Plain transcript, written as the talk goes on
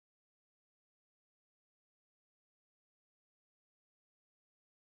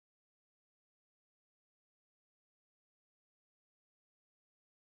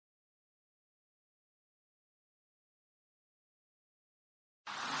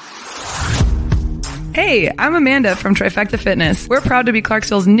Hey, I'm Amanda from Trifecta Fitness. We're proud to be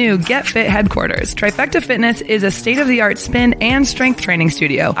Clarksville's new Get Fit headquarters. Trifecta Fitness is a state-of-the-art spin and strength training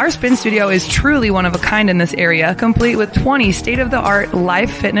studio. Our spin studio is truly one of a kind in this area, complete with 20 state-of-the-art live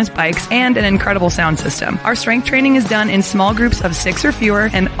fitness bikes and an incredible sound system. Our strength training is done in small groups of 6 or fewer,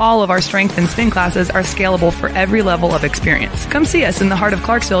 and all of our strength and spin classes are scalable for every level of experience. Come see us in the heart of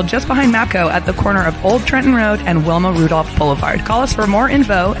Clarksville, just behind MAPCO at the corner of Old Trenton Road and Wilma Rudolph Boulevard. Call us for more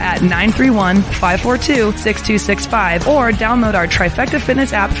info at 931-542-6265 or download our Trifecta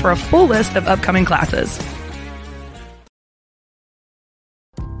Fitness app for a full list of upcoming classes.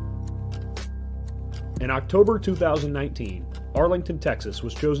 In October 2019, Arlington, Texas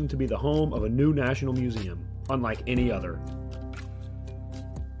was chosen to be the home of a new national museum, unlike any other.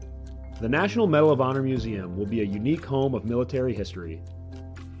 The National Medal of Honor Museum will be a unique home of military history.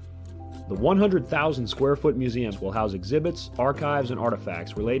 The 100,000 square foot museum will house exhibits, archives, and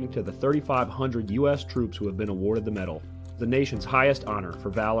artifacts relating to the 3,500 U.S. troops who have been awarded the medal, the nation's highest honor for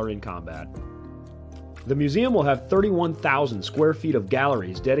valor in combat. The museum will have 31,000 square feet of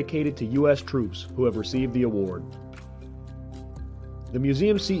galleries dedicated to U.S. troops who have received the award. The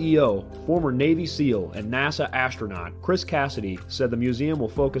museum CEO, former Navy SEAL and NASA astronaut Chris Cassidy, said the museum will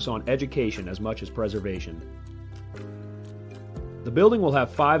focus on education as much as preservation. The building will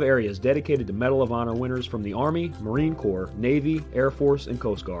have 5 areas dedicated to Medal of Honor winners from the Army, Marine Corps, Navy, Air Force, and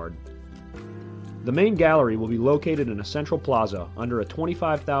Coast Guard. The main gallery will be located in a central plaza under a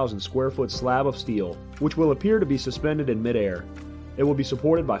 25,000 square foot slab of steel, which will appear to be suspended in midair. It will be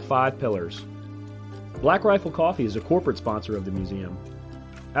supported by 5 pillars. Black Rifle Coffee is a corporate sponsor of the museum,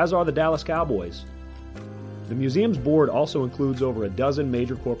 as are the Dallas Cowboys. The museum's board also includes over a dozen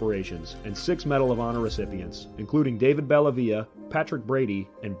major corporations and 6 Medal of Honor recipients, including David Bellavia, Patrick Brady,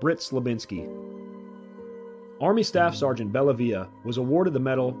 and Britt Slabinski. Army Staff Sergeant Bellavia was awarded the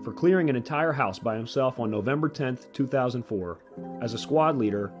medal for clearing an entire house by himself on November 10, 2004, as a squad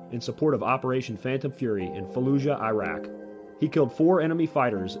leader in support of Operation Phantom Fury in Fallujah, Iraq. He killed 4 enemy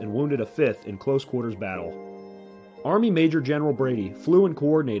fighters and wounded a 5th in close quarters battle. Army Major General Brady flew and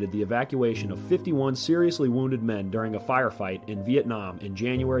coordinated the evacuation of 51 seriously wounded men during a firefight in Vietnam in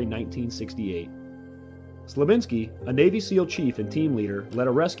January 1968. Slabinski, a Navy SEAL chief and team leader, led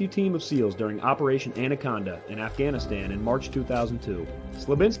a rescue team of SEALs during Operation Anaconda in Afghanistan in March 2002.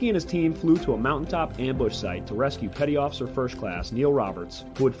 Slabinski and his team flew to a mountaintop ambush site to rescue Petty Officer First Class Neil Roberts,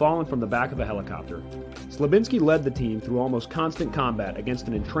 who had fallen from the back of a helicopter. Slabinski led the team through almost constant combat against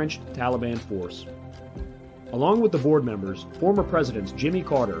an entrenched Taliban force. Along with the board members, former presidents Jimmy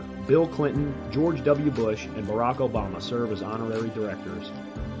Carter, Bill Clinton, George W. Bush, and Barack Obama serve as honorary directors.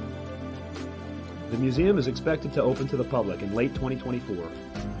 The museum is expected to open to the public in late 2024.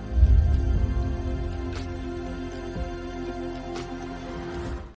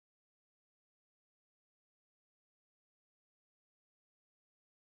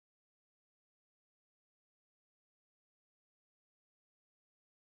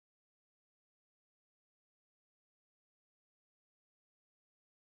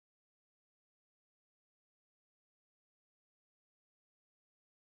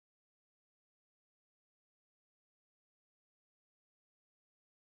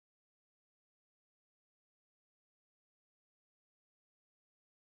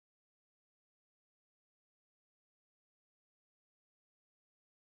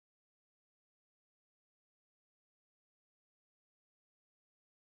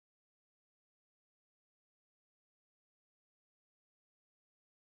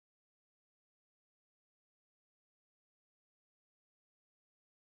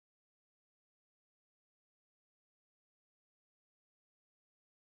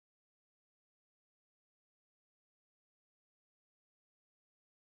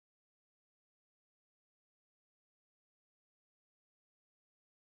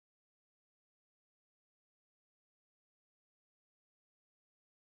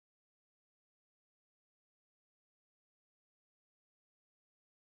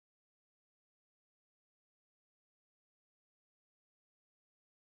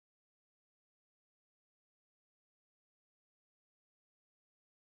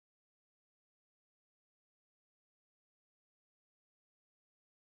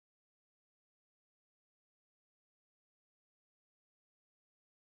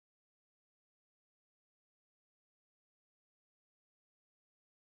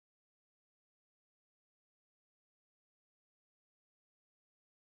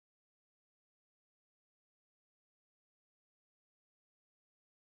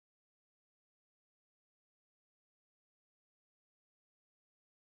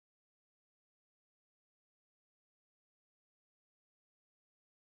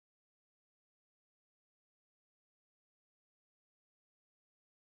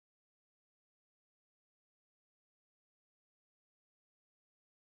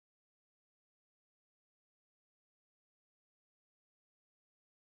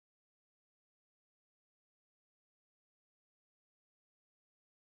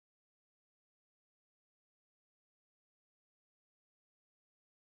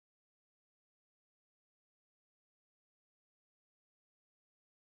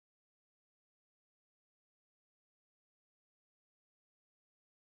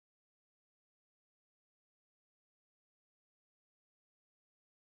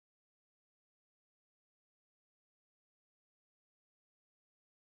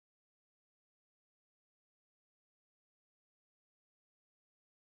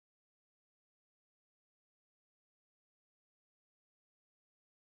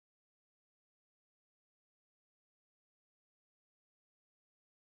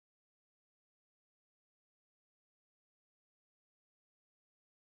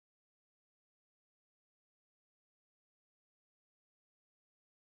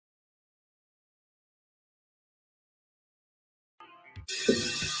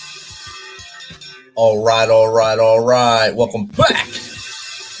 All right. Welcome back.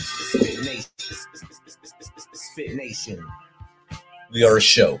 MisFitNation. We are a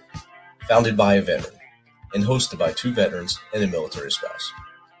show founded by a veteran and hosted by two veterans and a military spouse.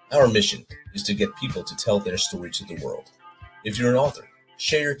 Our mission is to get people to tell their story to the world. If you're an author,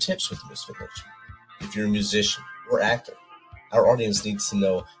 share your tips with the MisFitNation. If you're a musician or actor, our audience needs to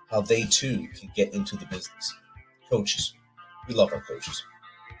know how they too can get into the business. Coaches, we love our coaches.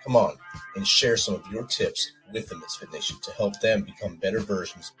 Come on and share some of your tips with the MisFitNation to help them become better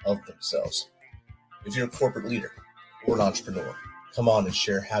versions of themselves. If you're a corporate leader or an entrepreneur, come on and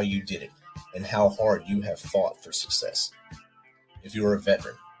share how you did it and how hard you have fought for success. If you're a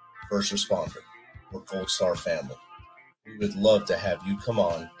veteran, first responder, or Gold Star family, we would love to have you come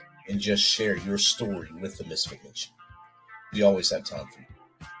on and just share your story with the MisFitNation. We always have time for you.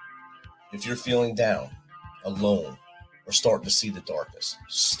 If you're feeling down, alone, or starting to see the darkness,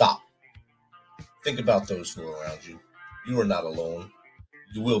 stop. Think about those who are around you. You are not alone.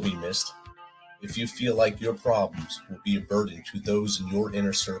 You will be missed. If you feel like your problems will be a burden to those in your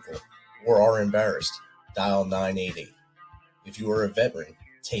inner circle or are embarrassed, dial 988. If you are a veteran,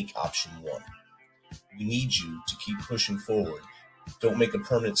 take option 1. We need you to keep pushing forward. Don't make a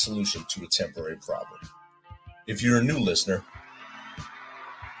permanent solution to a temporary problem. If you're a new listener,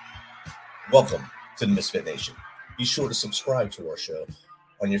 welcome to the MisFitNation. Be sure to subscribe to our show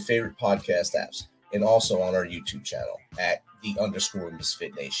on your favorite podcast apps and also on our YouTube channel at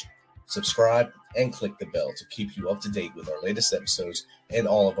 @_MisFitNation. Subscribe and click the bell to keep you up to date with our latest episodes and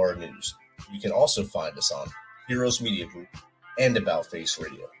all of our news. You can also find us on Heroes Media Group and About Face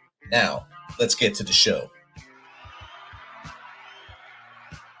Radio. Now, let's get to the show.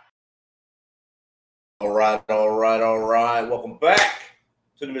 All right. Welcome back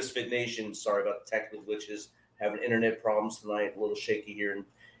to the MisFitNation. Sorry about the technical glitches. Having internet problems tonight. A little shaky here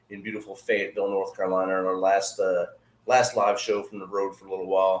in beautiful Fayetteville, North Carolina, on our last live show from the road for a little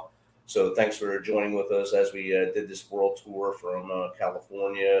while. So thanks for joining with us as we did this world tour from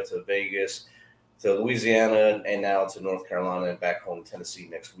California to Vegas to Louisiana and now to North Carolina and back home to Tennessee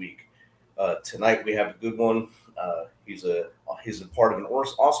next week. Tonight we have a good one. He's a part of an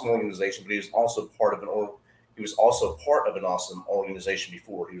awesome organization, but he was also part of an awesome organization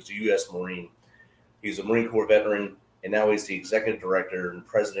before. He was a U.S. Marine. He's a Marine Corps veteran, and now he's the executive director and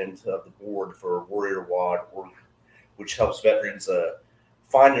president of the board for WarriorWOD, which helps veterans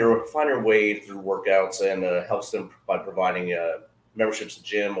find their way through workouts and helps them by providing memberships to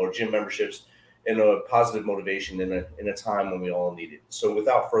gym or gym memberships and a positive motivation in a time when we all need it. So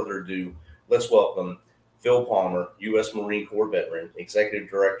without further ado, let's welcome Phil Palmer, U.S. Marine Corps veteran, executive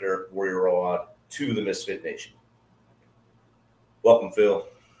director, WarriorWOD, to the MisFitNation. Welcome, Phil.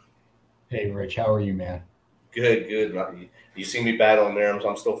 Hey, Rich. How are you, man? Good. You see me battling there.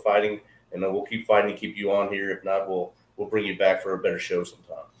 I'm still fighting, and we'll keep fighting to keep you on here. If not, we'll bring you back for a better show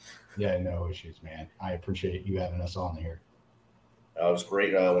sometime. Yeah, no issues, man. I appreciate you having us on here. It was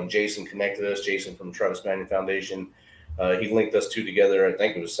great when Jason connected us. Jason from Travis Manning Foundation. He linked us two together. I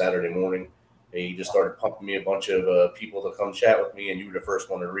think it was Saturday morning. He just started pumping me a bunch of people to come chat with me, and you were the first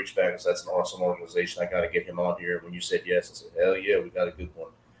one to reach back. So that's an awesome organization. I got to get him on here. When you said yes, I said, hell yeah, we got a good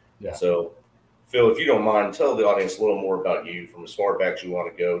one. Yeah. So, Phil, if you don't mind, tell the audience a little more about you, from as far back as you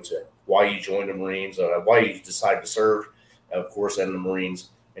want to go to why you joined the Marines, why you decided to serve, of course, in the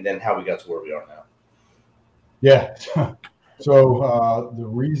Marines, and then how we got to where we are now. Yeah. So the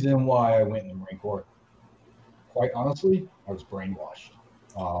reason why I went in the Marine Corps, quite honestly, I was brainwashed.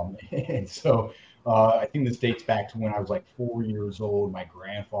 And so I think this dates back to when I was like 4 years old. My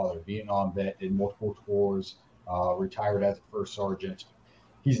grandfather, Vietnam vet, did multiple tours, retired as a first sergeant.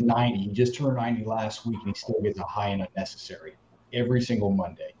 He's 90. He just turned 90 last week, and he still gets a high and unnecessary every single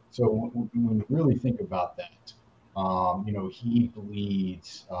Monday. So when you really think about that, he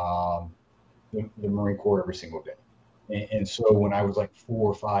bleeds the Marine Corps every single day. And so when I was like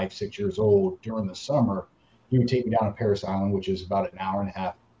 4, 5, 6 years old during the summer, he would take me down to Parris Island, which is about an hour and a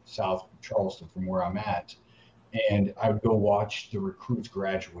half south of Charleston from where I'm at. And I would go watch the recruits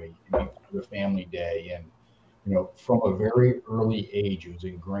graduate and do a family day. And, from a very early age, it was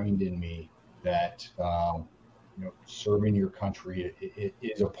ingrained in me that, serving your country, it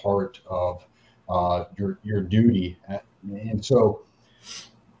is a part of your duty. And so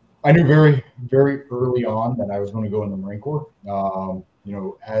I knew very, very early on that I was going to go in the Marine Corps.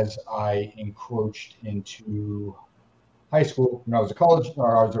 As I encroached into high school, I was a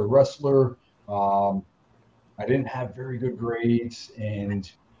I was a wrestler. I didn't have very good grades,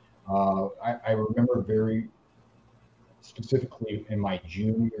 and I remember very specifically in my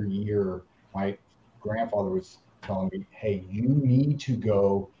junior year, my grandfather was telling me, hey, you need to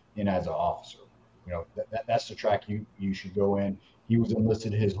go in as an officer. That's the track you should go in. He was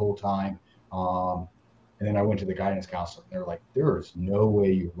enlisted his whole time. And then I went to the guidance counselor, and they're like, there is no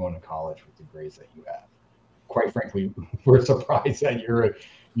way you're going to college with the grades that you have. Quite frankly, we're surprised that you're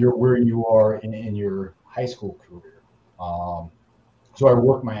where you are in your high school career. So I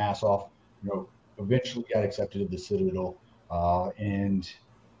worked my ass off, eventually got accepted to the Citadel. And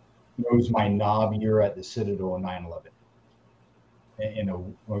it was my knob year at the Citadel in 9/11. And a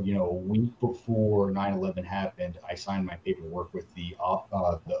week before 9/11 happened, I signed my paperwork with the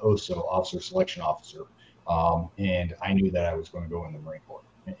OSO, Officer Selection Officer, and I knew that I was going to go in the Marine Corps.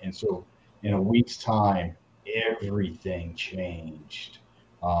 And so, in a week's time, everything changed.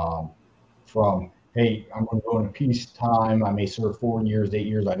 From hey, I'm going to go into peacetime. I may serve 4 years, 8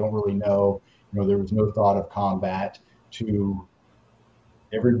 years. I don't really know. There was no thought of combat. To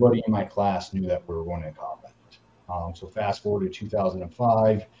everybody in my class knew that we were going to combat. So fast forward to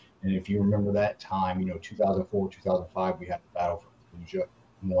 2005, and if you remember that time, 2004, 2005, we had the battle for Fallujah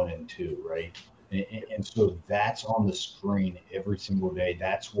 1 and 2, right? And so that's on the screen every single day.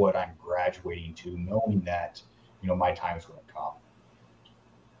 That's what I'm graduating to, knowing that, my time is going to come.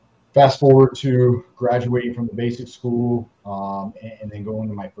 Fast forward to graduating from the basic school, and then going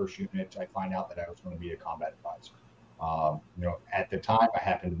to my first unit, I find out that I was going to be a combat advisor. At the time, I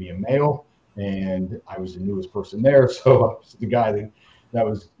happened to be a male, and I was the newest person there, so I was the guy that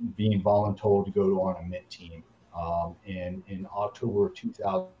was being voluntold to go on a MIT team. And in October of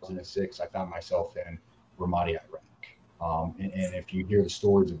 2006, I found myself in Ramadi, Iraq. And if you hear the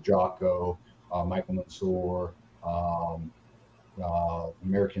stories of Jocko, Michael Mansour,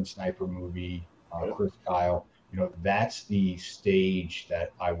 American Sniper movie, Chris Kyle, that's the stage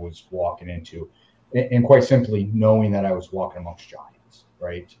that I was walking into. And quite simply, knowing that I was walking amongst giants,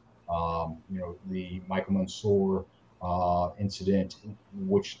 right? The Michael Mansour incident,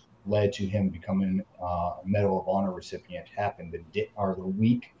 which led to him becoming a Medal of Honor recipient, happened the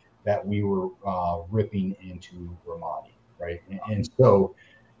week that we were ripping into Ramadi, right? And so,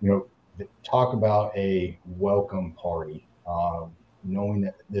 talk about a welcome party, knowing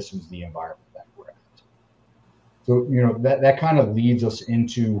that this was the environment that we're at. So, that kind of leads us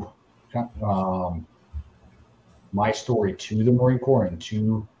into my story to the Marine Corps and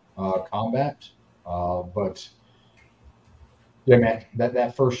to combat. But yeah, man,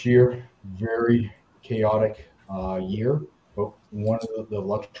 that first year, very chaotic year. But one of the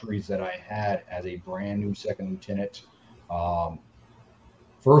luxuries that I had as a brand new second lieutenant,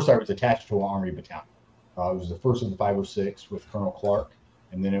 first I was attached to an Army battalion. It was the first of the 506 with Colonel Clark,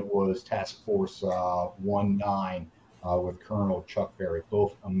 and then it was Task Force 19 with Colonel Chuck Berry,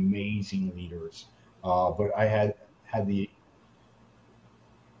 both amazing leaders. But I had the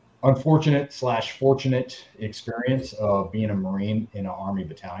unfortunate / fortunate experience of being a Marine in an Army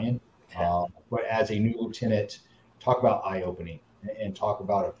battalion. But as a new lieutenant, talk about eye-opening and talk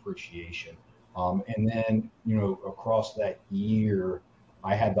about appreciation. And then, across that year,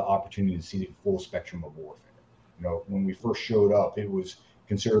 I had the opportunity to see the full spectrum of warfare. When we first showed up, it was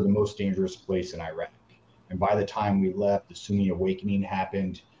considered the most dangerous place in Iraq. And by the time we left, the Sunni awakening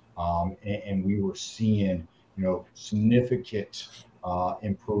happened, and we were seeing, significant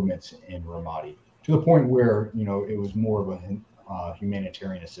improvements in Ramadi, to the point where, it was more of a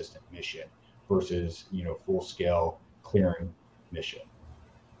humanitarian assistant mission versus, full-scale clearing mission.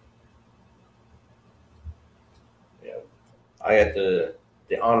 Yeah, I had the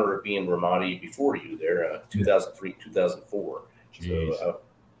honor of being Ramadi before you there, 2003, 2004. Jeez. So,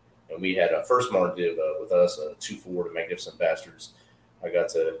 and we had a first Mardiv with us, 2-4, the Magnificent Bastards. I got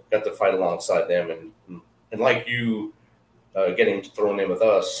to fight alongside them, and like you, getting thrown in with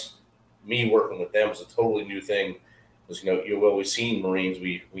us, me working with them was a totally new thing. Because you've always seen Marines,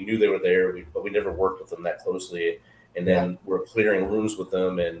 we knew they were there, but we never worked with them that closely. And then we're clearing rooms with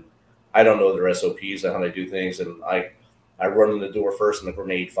them, and I don't know their SOPs and how they do things. And I run in the door first, and the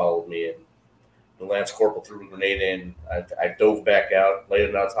grenade followed me, and the Lance Corporal threw a grenade in. I dove back out, laid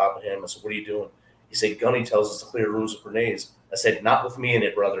it on top of him. I said, "What are you doing?" He said, "Gunny tells us to clear rooms with grenades." I said, "Not with me in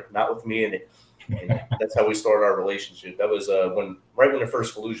it, brother. Not with me in it." And that's how we started our relationship. That was right when the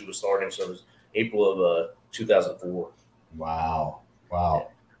first Fallujah was starting. So it was April of 2004. Wow.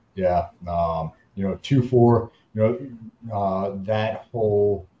 Yeah. 2-4. That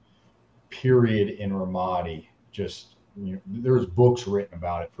whole period in Ramadi, just there's books written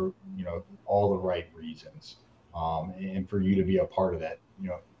about it for all the right reasons, and for you to be a part of that,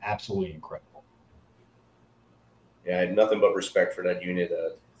 absolutely incredible. Yeah, I had nothing but respect for that unit.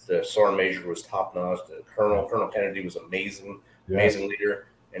 The Sergeant Major was top notch. The Colonel Kennedy was amazing leader.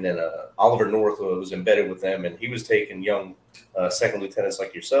 And then Oliver North was embedded with them, and he was taking young second lieutenants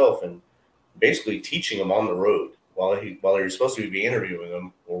like yourself and basically teaching them on the road while he was supposed to be interviewing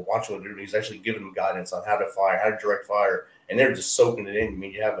them or watching what they're doing. He's actually giving them guidance on how to fire, how to direct fire, and they're just soaking it in. I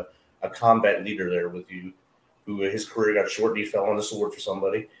mean, you have a combat leader there with you who his career got short and he fell on the sword for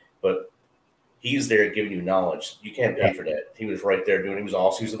somebody, but he's there giving you knowledge. You can't pay for that. He was right there doing it. He was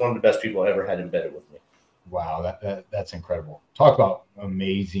awesome. He was one of the best people I ever had embedded with me. Wow, that's incredible. Talk about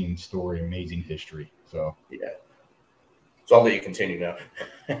amazing story, amazing history. So yeah. So I'll let you continue now.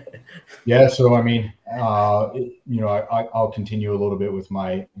 Yeah, so I mean, I'll continue a little bit with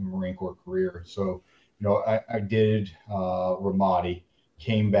my Marine Corps career. So, I did Ramadi,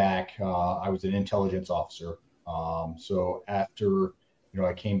 came back. I was an intelligence officer. So after,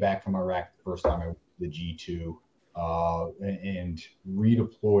 I came back from Iraq the first time I went to the G2 and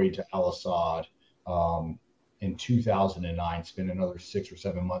redeployed to Al Assad in 2009. Spent another 6 or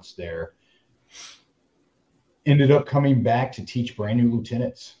 7 months there. Ended up coming back to teach brand new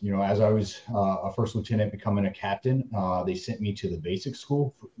lieutenants. As I was a first lieutenant becoming a captain, they sent me to the basic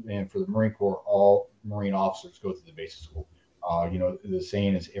school. And for the Marine Corps, all Marine officers go through the basic school. The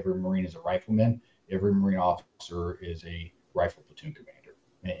saying is every Marine is a rifleman. Every Marine officer is a rifle platoon commander.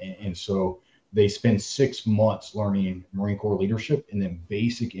 And so they spend 6 months learning Marine Corps leadership and then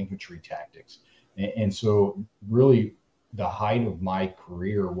basic infantry tactics. And so really the height of my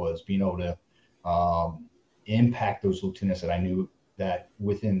career was being able to impact those lieutenants that I knew that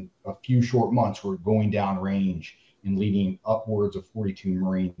within a few short months were going down range and leading upwards of 42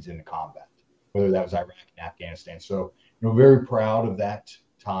 Marines into combat, whether that was Iraq and Afghanistan. So, very proud of that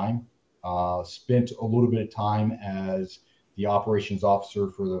time. Spent a little bit of time as the operations officer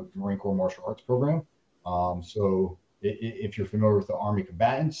for the Marine Corps Martial Arts Program. So if you're familiar with the Army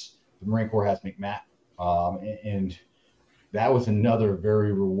combatants, the Marine Corps has McMat. And that was another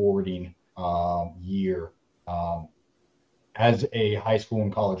very rewarding year. As a high school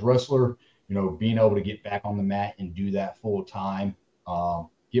and college wrestler, being able to get back on the mat and do that full time,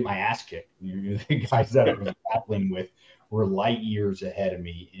 get my ass kicked. The guys that I was grappling with were light years ahead of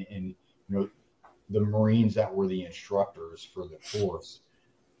me. And the Marines that were the instructors for the course,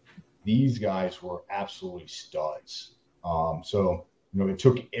 these guys were absolutely studs. So, it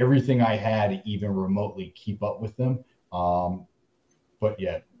took everything I had to even remotely keep up with them. But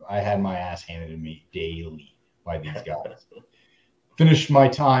yet I had my ass handed to me daily by these guys. Finished my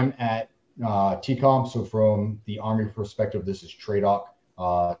time at TCOM. So from the Army perspective, this is TRADOC.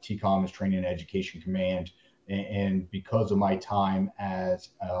 TCOM is Training and Education Command. And because of my time as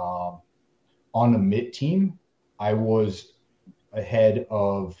on the MIT team, I was ahead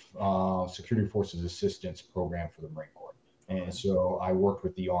of Security Forces Assistance Program for the Marine Corps. And so I worked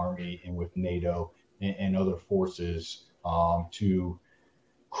with the Army and with NATO and other forces to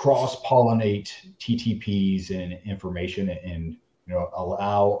cross-pollinate TTPs and information and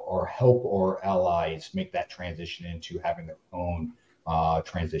allow or help our allies make that transition into having their own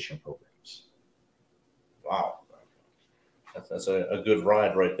transition programs. Wow. That's a good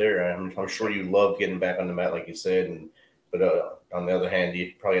ride right there. I'm sure you love getting back on the mat, like you said, but on the other hand,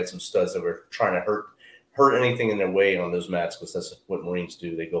 you probably had some studs that were trying to hurt anything in their way on those mats, because that's what Marines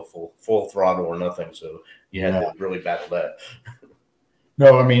do. They go full throttle or nothing. So you had to really battle that.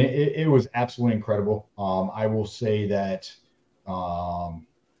 No, I mean, it was absolutely incredible. I will say that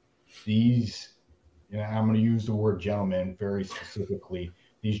these, I'm going to use the word gentlemen very specifically.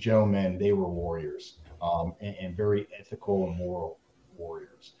 These gentlemen, they were warriors and very ethical and moral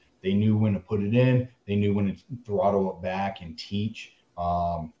warriors. They knew when to put it in. They knew when to throttle it back and teach.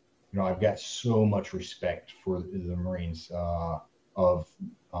 I've got so much respect for the Marines of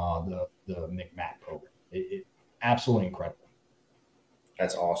the MCMAT program. It absolutely incredible.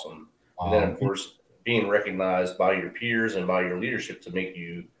 That's awesome. And then, of course, being recognized by your peers and by your leadership to make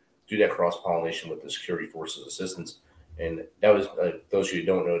you do that cross-pollination with the Security Forces Assistance. And that was, those of you who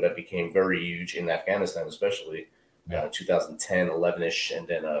don't know, that became very huge in Afghanistan, especially 2010, 11-ish, and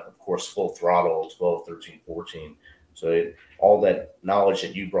then, of course, full throttle, 12, 13, 14. So all that knowledge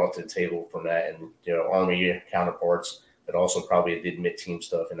that you brought to the table from that, and Army counterparts that also probably did mid-team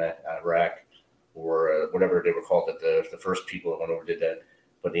stuff in Iraq or whatever they were called, that the first people that went over did that,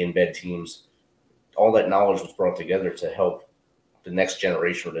 but the embed teams, all that knowledge was brought together to help the next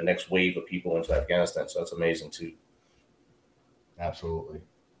generation or the next wave of people into Afghanistan. So that's amazing too. Absolutely.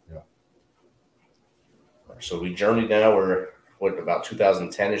 Yeah. So we journeyed now. We're about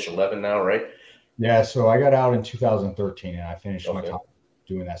 2010-ish, 11 now, right? Yeah. So I got out in 2013 and I finished my time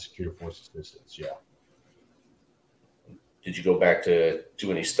doing that Security Forces Assistance. Yeah. Did you go back to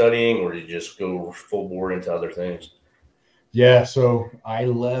do any studying, or did you just go full bore into other things? Yeah, so I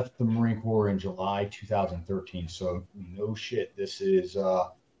left the Marine Corps in July 2013. So no shit, this is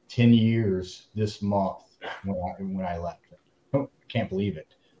 10 years this month when I left. I can't believe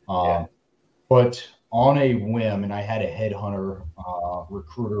it. Yeah. But on a whim, and I had a headhunter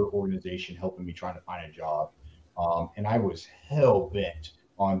recruiter organization helping me trying to find a job. And I was hell bent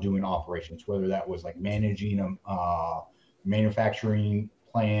on doing operations, whether that was like managing a manufacturing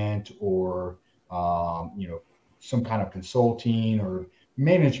plant or, some kind of consulting or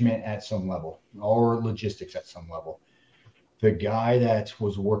management at some level or logistics at some level. The guy that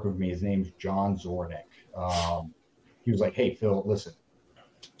was working with me, his name's John Zornick. He was like, "Hey, Phil, listen,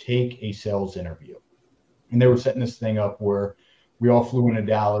 take a sales interview." And they were setting this thing up where we all flew into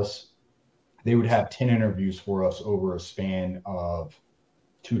Dallas. They would have 10 interviews for us over a span of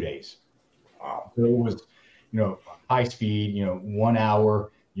 2 days. Wow. So it was, high speed, 1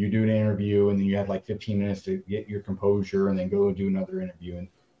 hour, you do an interview and then you had like 15 minutes to get your composure and then go do another interview and,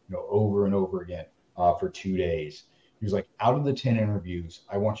 over and over again for 2 days. He was like, out of the 10 interviews,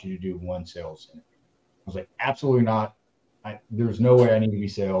 I want you to do one sales interview. I was like, absolutely not. There's no way I need to be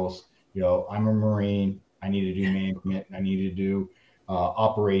sales. I'm a Marine. I need to do management. I need to do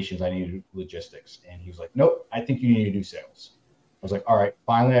operations. I need to do logistics. And he was like, nope, I think you need to do sales. I was like, all right.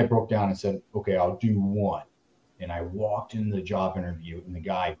 Finally, I broke down and said, okay, I'll do one. And I walked into the job interview and the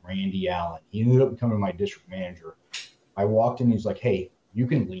guy, Randy Allen, he ended up becoming my district manager. I walked in, he was like, hey, you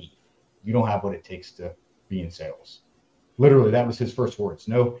can leave. You don't have what it takes to be in sales. Literally, that was his first words.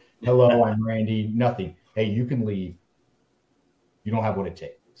 No, hello, I'm Randy, nothing. Hey, you can leave. You don't have what it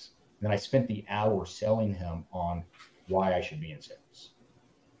takes. And then I spent the hour selling him on why I should be in sales.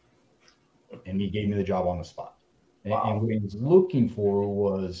 And he gave me the job on the spot. Wow. And what he was looking for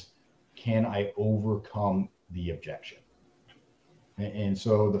was, can I overcome the objection? And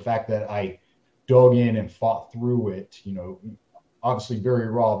so the fact that I dug in and fought through it, obviously very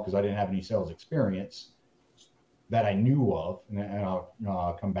raw because I didn't have any sales experience that I knew of, and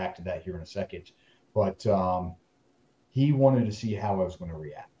I'll come back to that here in a second. But he wanted to see how I was going to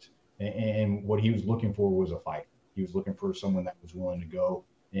react. And what he was looking for was a fighter. He was looking for someone that was willing to go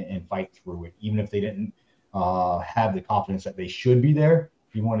and fight through it, even if they didn't have the confidence that they should be there.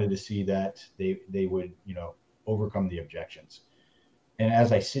 He wanted to see that they would, overcome the objections. And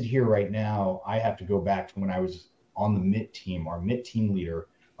as I sit here right now, I have to go back to when I was on the MIT team, our MIT team leader,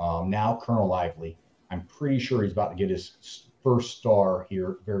 now Colonel Lively. I'm pretty sure he's about to get his first star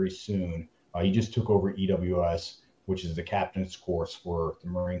here very soon. He just took over EWS, which is the captain's course for the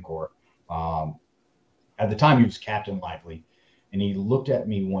Marine Corps. At the time, he was Captain Lively. And he looked at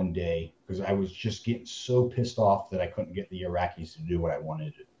me one day because I was just getting so pissed off that I couldn't get the Iraqis to do what I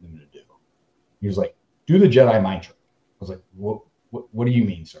wanted them to do. He was like, do the Jedi mind trick. I was like, what do you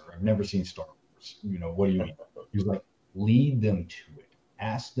mean, sir? I've never seen Star Wars. What do you mean? He was like, lead them to it.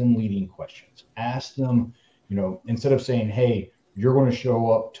 Ask them leading questions. Ask them, instead of saying, hey, you're going to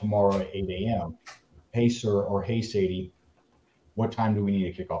show up tomorrow at 8 a.m. Hey, sir, or hey, Sadie, what time do we need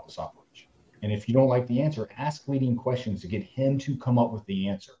to kick off this operation? And if you don't like the answer, ask leading questions to get him to come up with the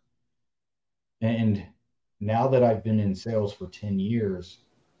answer. And now that I've been in sales for 10 years,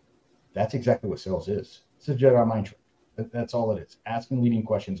 that's exactly what sales is. It's a Jedi mind trick. That's all it is. Asking leading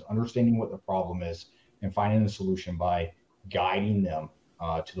questions, understanding what the problem is, and finding a solution by guiding them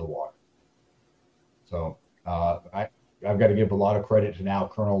to the water. So I've got to give a lot of credit to now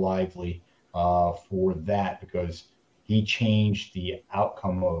Colonel Lively for that, because he changed the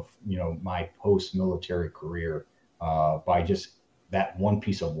outcome of my post-military career by just that one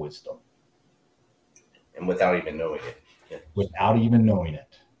piece of wisdom. And without even knowing it. Yeah. Without even knowing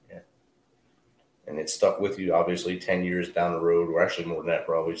it. Yeah. And it stuck with you, obviously, 10 years down the road, or actually more than that,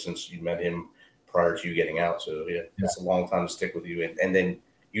 probably, since you met him prior to you getting out. So, yeah, it's a long time to stick with you and then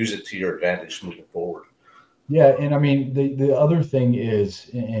use it to your advantage moving forward. Yeah, and I mean, the other thing is,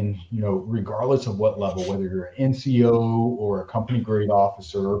 and regardless of what level, whether you're an NCO or a company grade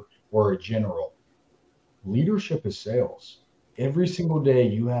officer or a general, leadership is sales. Every single day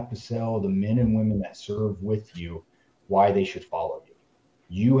you have to sell the men and women that serve with you why they should follow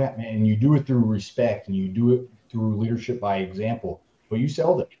you. And you do it through respect, and you do it through leadership by example, but you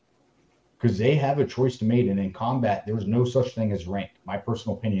sell them because they have a choice to make. And in combat, there's no such thing as rank. My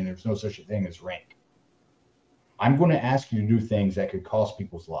personal opinion, there's no such a thing as rank. I'm going to ask you to do things that could cost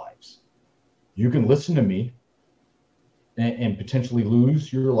people's lives. You can listen to me and potentially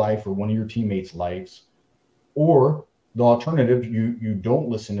lose your life or one of your teammates' lives, or the alternative, you don't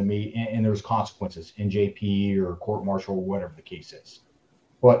listen to me and there's consequences, NJP or court martial or whatever the case is.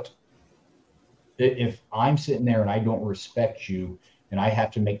 But if I'm sitting there and I don't respect you and I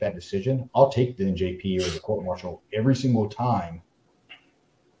have to make that decision, I'll take the NJP or the court martial every single time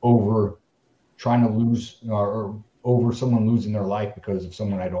over trying to lose or over someone losing their life because of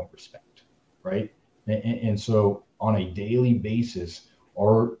someone I don't respect, right? And so on a daily basis,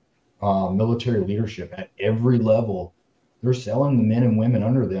 our military leadership at every level, they're selling the men and women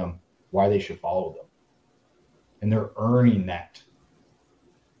under them why they should follow them. And they're earning that.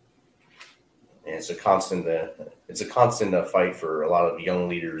 And it's a constant fight for a lot of young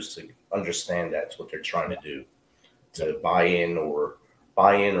leaders to understand that's what they're trying to do, to buy in or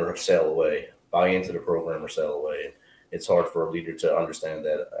sell away, buy into the program or sell away. It's hard for a leader to understand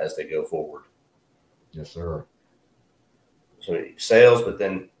that as they go forward. Yes, sir. So sales, but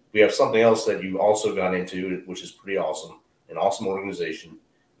then we have something else that you also got into, which is pretty awesome, an awesome organization.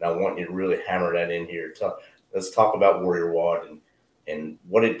 And I want you to really hammer that in here. Let's talk about WarriorWOD and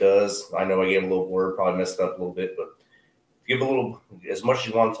what it does. I know I gave a little word, probably messed it up a little bit, but give a little, as much as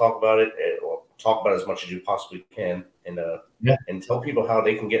you want to talk about it, or talk about it as much as you possibly can, and tell people how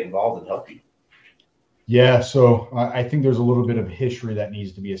they can get involved and help you. Yeah, so I think there's a little bit of history that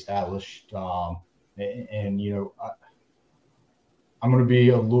needs to be established. And you know, I'm going to be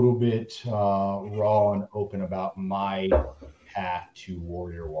a little bit raw and open about my path to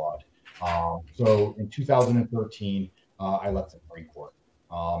WarriorWOD. So in 2013, I left the Marine Corps.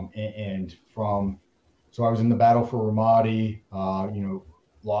 So I was in the battle for Ramadi,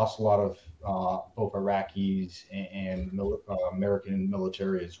 lost a lot of both Iraqis and American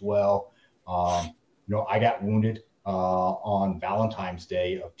military as well. I got wounded on Valentine's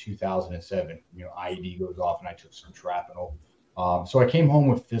Day of 2007. IED goes off and I took some shrapnel. So I came home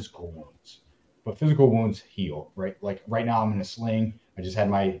with physical wounds, but physical wounds heal, right? Like right now I'm in a sling. I just had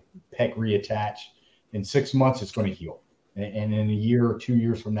my pec reattached. In 6 months, it's going to heal. And in a year or 2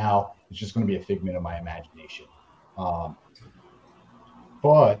 years from now, it's just going to be a figment of my imagination.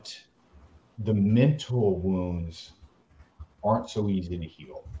 But the mental wounds aren't so easy to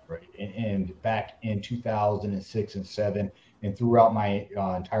heal, right? And back in 2006 and 7, and throughout my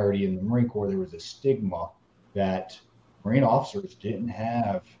entirety in the Marine Corps, there was a stigma that Marine officers didn't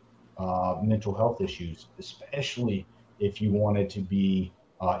have mental health issues, especially if you wanted to be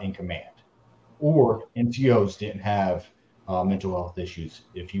in command. Or NCOs didn't have mental health issues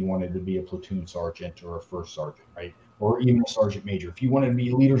if you wanted to be a platoon sergeant or a first sergeant, right? Or even a sergeant major. If you wanted to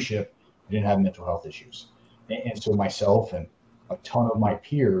be leadership, you didn't have mental health issues. And so myself and a ton of my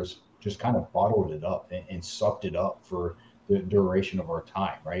peers just kind of bottled it up and sucked it up for the duration of our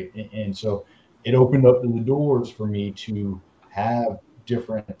time, right? And so it opened up the doors for me to have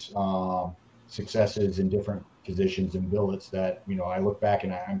different successes in different positions and billets that, I look back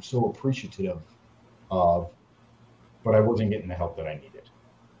and I'm so appreciative of, but I wasn't getting the help that I needed.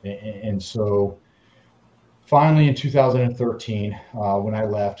 And so finally in 2013, when I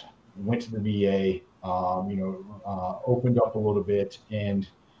left, went to the VA, opened up a little bit, and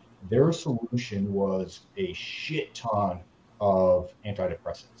their solution was a shit ton of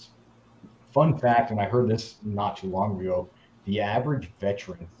antidepressants. Fun fact, and I heard this not too long ago, the average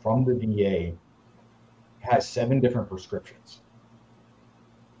veteran from the VA has 7 different prescriptions.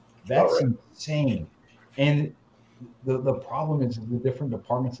 That's insane. And the problem is the different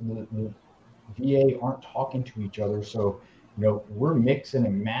departments of the VA aren't talking to each other. So, we're mixing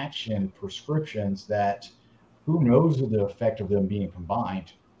and matching prescriptions that who knows the effect of them being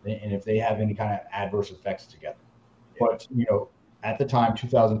combined and if they have any kind of adverse effects together. But, at the time,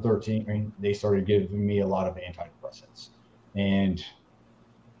 2013, they started giving me a lot of antidepressants. And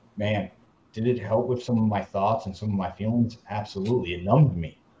man, did it help with some of my thoughts and some of my feelings? Absolutely. It numbed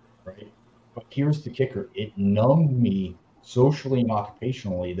me, right? But here's the kicker. It numbed me socially and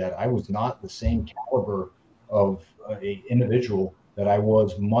occupationally that I was not the same caliber of an individual that I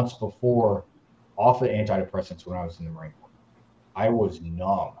was months before off of antidepressants when I was in the Marine Corps. I was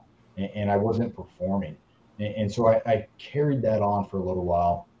numb and I wasn't performing. And so I carried that on for a little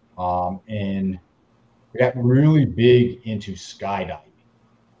while. And I got really big into skydiving.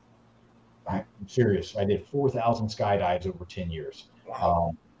 I'm serious. I did 4,000 skydives over 10 years.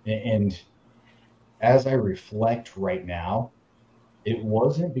 Wow. And as I reflect right now, it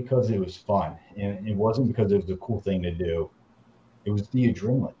wasn't because it was fun and it wasn't because it was a cool thing to do. It was the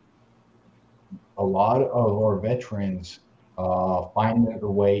adrenaline. A lot of our veterans find their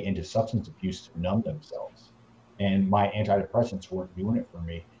way into substance abuse to numb themselves. And my antidepressants weren't doing it for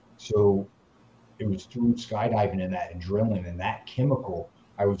me. So it was through skydiving and that adrenaline and that chemical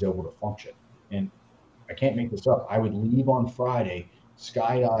I was able to function. And I can't make this up. I would leave on Friday,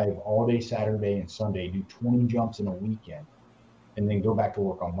 skydive all day Saturday and Sunday, do 20 jumps in a weekend, and then go back to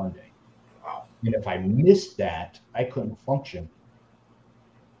work on Monday. Wow. And if I missed that, I couldn't function.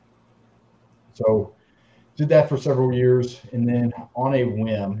 So did that for several years, and then on a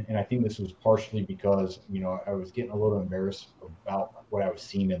whim, and I think this was partially because I was getting a little embarrassed about what I was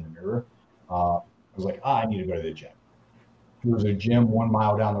seeing in the mirror. I was like, I need to go to the gym. There was a gym 1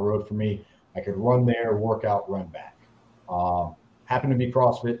 mile down the road from me. I could run there, work out, run back. Happened to be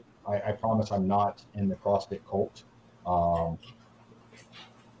CrossFit. I promise I'm not in the CrossFit cult.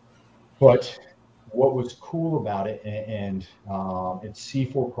 But what was cool about it, and it's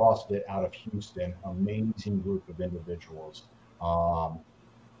C4 CrossFit out of Houston, amazing group of individuals.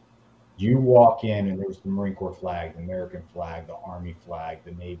 You walk in and there's the Marine Corps flag, the American flag, the Army flag,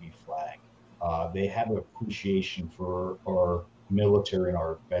 the Navy flag. They have an appreciation for our military and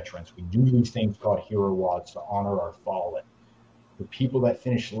our veterans. We do these things called WarriorWODs to honor our fallen. The people that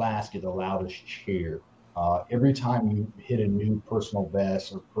finish last get the loudest cheer. Every time you hit a new personal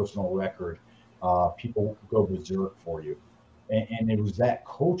best or personal record, people go berserk for you. And it was that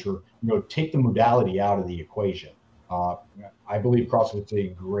culture, take the modality out of the equation. I believe CrossFit's a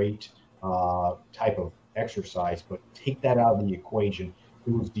great type of exercise, but take that out of the equation.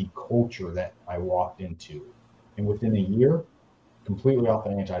 It was the culture that I walked into. And within a year, completely off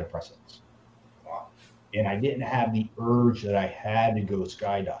of antidepressants. And I didn't have the urge that I had to go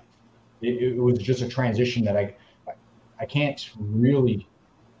skydive. It was just a transition that I can't really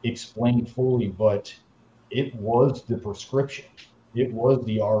explain fully, but it was the prescription. It was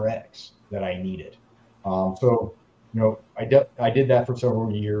the RX that I needed. So I did that for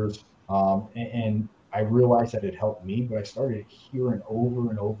several years, and I realized that it helped me, but I started hearing over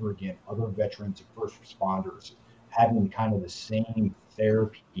and over again other veterans and first responders having kind of the same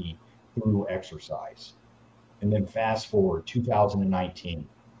therapy through exercise. And then fast forward 2019,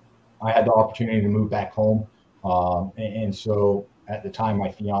 I had the opportunity to move back home. And so at the time,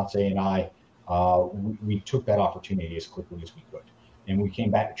 my fiance and I, we took that opportunity as quickly as we could. And we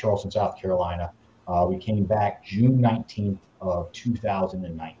came back to Charleston, South Carolina. We came back June 19th of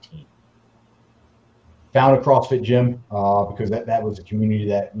 2019. Found a CrossFit gym because that was a community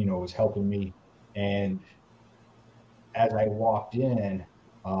that, was helping me. And as I walked in,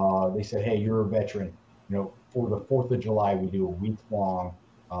 they said, hey, you're a veteran. For the 4th of July, we do a week-long,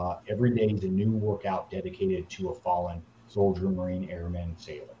 every day is a new workout dedicated to a fallen soldier, Marine, airman,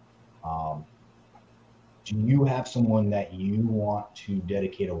 sailor. Do you have someone that you want to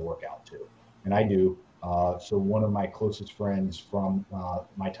dedicate a workout to? And I do. So one of my closest friends from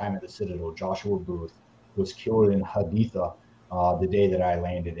my time at the Citadel, Joshua Booth, was killed in Haditha the day that I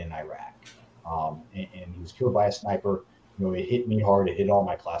landed in Iraq. And he was killed by a sniper. It hit me hard. It hit all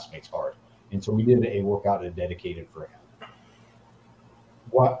my classmates hard. And so we did a workout dedicated for him.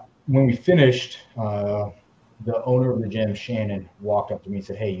 When we finished, the owner of the gym, Shannon, walked up to me and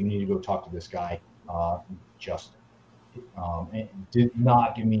said, hey, you need to go talk to this guy, Justin. And did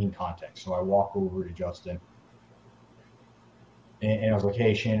not give me any context. So I walk over to Justin. And I was like,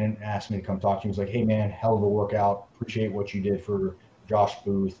 hey, Shannon asked me to come talk to you. He was like, hey, man, hell of a workout. Appreciate what you did for Josh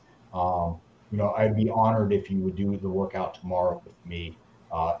Booth. I'd be honored if you would do the workout tomorrow with me.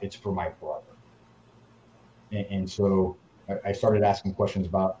 It's for my brother. And so I started asking questions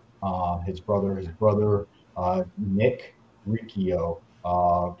about his brother. His brother, Nick Riccio,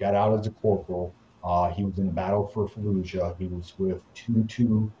 got out as a corporal. He was in the battle for Fallujah. He was with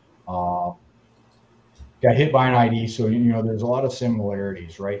 2-2. Got hit by an ID. So, there's a lot of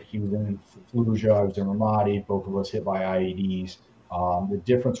similarities, right? He was in Fallujah. I was in Ramadi. Both of us hit by IEDs. The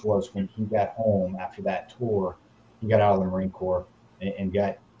difference was when he got home after that tour, he got out of the Marine Corps and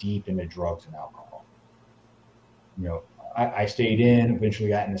got deep into drugs and alcohol. I stayed in, eventually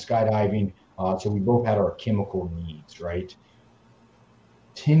got into skydiving. So we both had our chemical needs, right?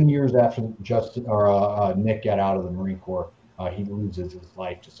 10 years after Justin or Nick got out of the Marine Corps, he loses his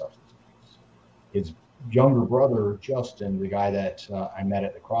life to substance abuse. His younger brother, Justin, the guy that I met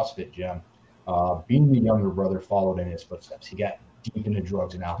at the CrossFit gym, being the younger brother, followed in his footsteps. He got deep into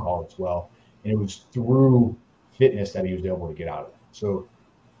drugs and alcohol as well. And it was through fitness that he was able to get out of it. So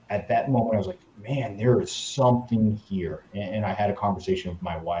at that moment, I was like, man, there is something here. And I had a conversation with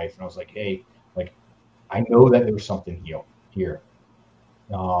my wife, and I was like, hey, I know that there's something here.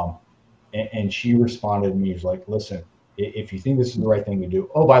 And she responded to me, she was like, listen, if you think this is the right thing to do,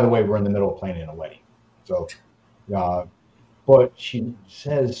 oh, by the way, we're in the middle of planning a wedding. So, but she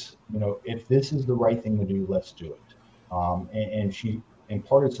says, if this is the right thing to do, let's do it. And she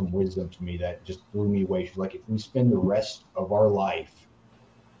imparted some wisdom to me that just blew me away. She's like, if we spend the rest of our life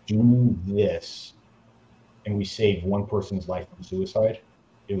doing this and we save one person's life from suicide,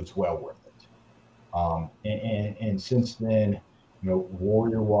 it was well worth it. And since then,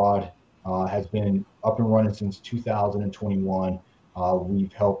 WarriorWOD has been up and running since 2021.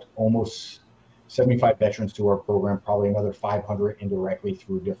 We've helped almost 75 veterans to our program, probably another 500 indirectly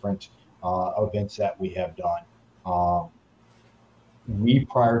through different events that we have done. We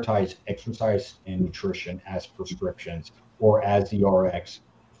prioritize exercise and nutrition as prescriptions or as the RX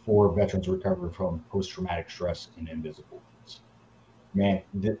for veterans recovering from post-traumatic stress and invisible wounds. Man,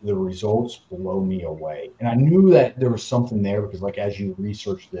 the results blow me away. And I knew that there was something there because, like, as you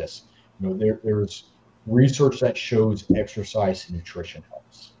research this, there's research that shows exercise and nutrition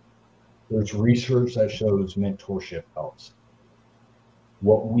helps. There's research that shows mentorship helps.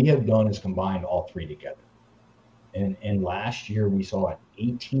 What we have done is combined all three together. And last year, we saw an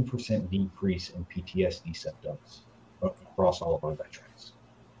 18% decrease in PTSD symptoms across all of our veterans.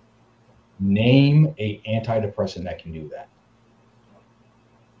 Name a antidepressant that can do that.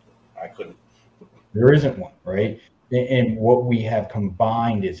 I couldn't. There isn't one, right? And what we have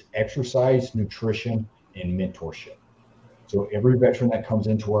combined is exercise, nutrition, and mentorship. So every veteran that comes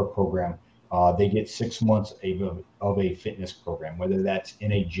into our program, they get 6 months of a fitness program, whether that's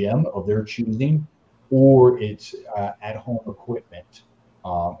in a gym of their choosing or it's at-home equipment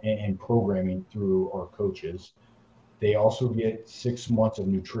and programming through our coaches. They also get 6 months of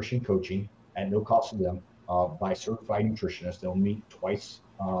nutrition coaching at no cost to them by certified nutritionists. They'll meet twice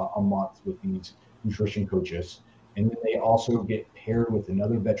a month with these nutrition coaches. And then they also get paired with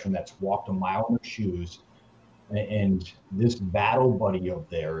another veteran that's walked a mile in their shoes. And this battle buddy of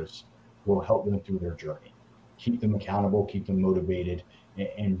theirs will help them through their journey, keep them accountable, keep them motivated,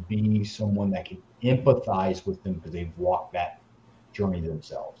 and be someone that can empathize with them because they've walked that journey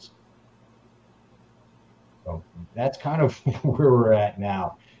themselves. So that's kind of where we're at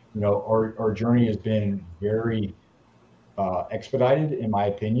now. Our journey has been very expedited, in my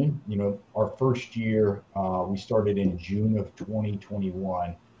opinion. Our first year, we started in June of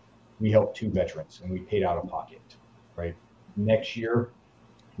 2021. We helped 2 veterans and we paid out of pocket, right? Next year,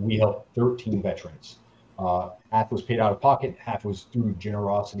 we helped 13 veterans. Half was paid out of pocket, half was through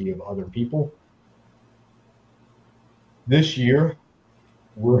generosity of other people. This year,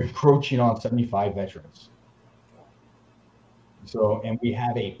 we're approaching on 75 veterans. So, and we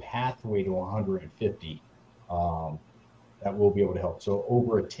have a pathway to 150 that we'll be able to help. So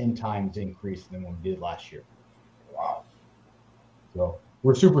over a 10 times increase than what we did last year. Wow. So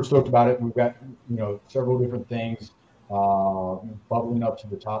we're super stoked about it. We've got, several different things bubbling up to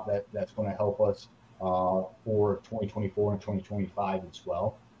the top that's going to help us for 2024 and 2025 as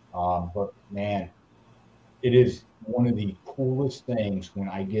well. But man, it is one of the coolest things when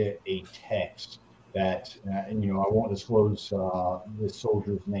I get a text that, I won't disclose this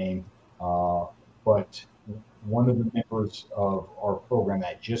soldier's name, but one of the members of our program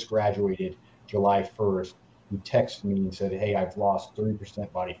that just graduated July 1st, who texted me and said, "Hey, I've lost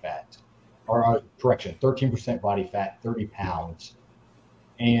 30% body fat," or 13% body fat, 30 pounds.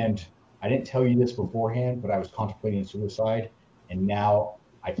 And I didn't tell you this beforehand, but I was contemplating suicide, and now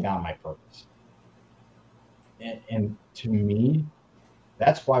I found my purpose. And to me,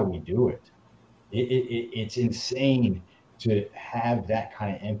 that's why we do it. It's insane to have that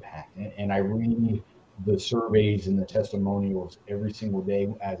kind of impact. And I read the surveys and the testimonials every single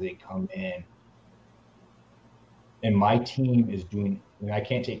day as they come in. And my team is doing, and I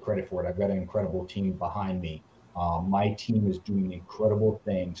can't take credit for it. I've got an incredible team behind me. My team is doing incredible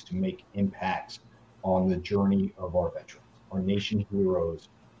things to make impacts on the journey of our veterans, our nation heroes,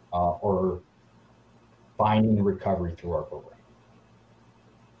 or finding recovery through our program.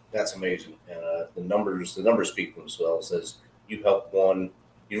 That's amazing. And the numbers speak for themselves. As you help one,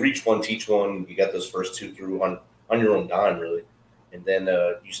 you reach one, teach one, you got those first 2 through on your own dime, really. And then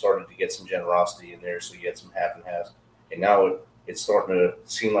you started to get some generosity in there, so you had some half and halves. And now it's starting to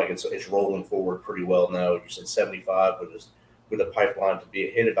seem like it's rolling forward pretty well now. You said 75, but with a pipeline to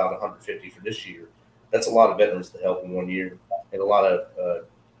be hit about 150 for this year. That's a lot of veterans to help in 1 year, and a lot of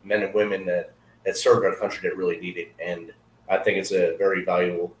men and women that served our country that really need it. And I think it's a very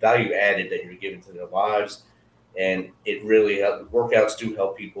value added that you're giving to their lives. And it really workouts do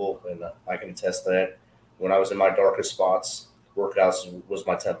help people, and I can attest to that. When I was in my darkest spots, workouts was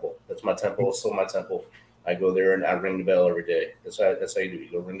my temple. That's my temple. It's still my temple. I go there and I ring the bell every day. That's how you do it.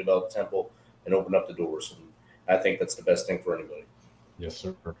 You go ring the bell at the temple and open up the doors. And I think that's the best thing for anybody. Yes,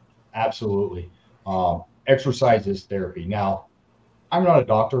 sir. Absolutely. Exercise is therapy. Now, I'm not a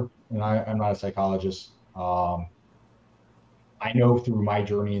doctor and I'm not a psychologist. I know through my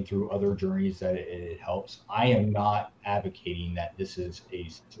journey and through other journeys that it helps. I am not advocating that this is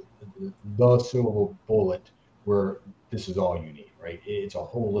the silver bullet where this is all you need, right? It's a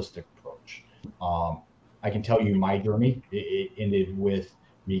holistic approach. I can tell you my journey, it ended with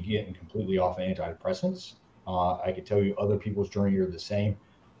me getting completely off of antidepressants. I could tell you other people's journey are the same.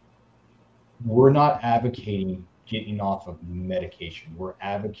 we're not advocating getting off of medication. We're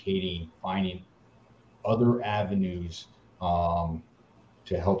advocating finding other avenues to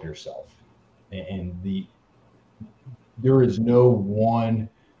help yourself. And there is no one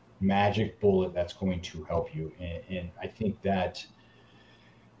magic bullet that's going to help you. And I think that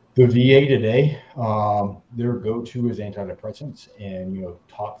the VA today, their go-to is antidepressants and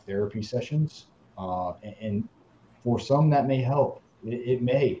talk therapy sessions. And for some that may help. It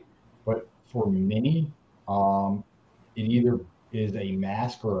may, but for many, it either is a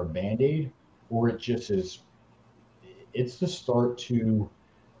mask or a band-aid, or it just is. It's the start to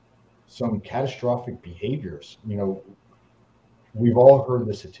some catastrophic behaviors. We've all heard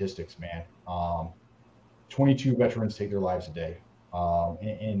the statistics, man. 22 veterans take their lives a day.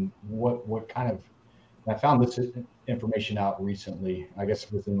 And what kind of, I found this information out recently, I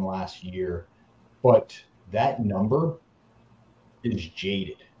guess within the last year, but that number is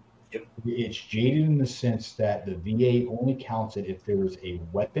jaded. Yep. It's jaded in the sense that the VA only counts it if there's a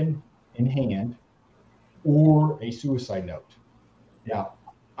weapon in hand or a suicide note. Now,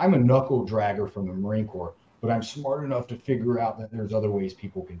 I'm a knuckle dragger from the Marine Corps, but I'm smart enough to figure out that there's other ways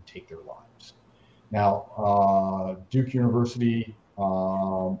people can take their lives. Now, Duke University,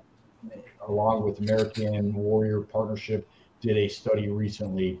 along with American Warrior Partnership, did a study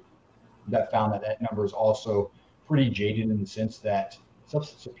recently that found that number is also pretty jaded in the sense that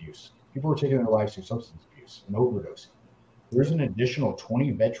substance abuse. People are taking their lives through substance abuse and overdosing. There's an additional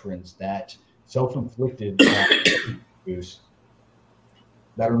 20 veterans that self-inflicted abuse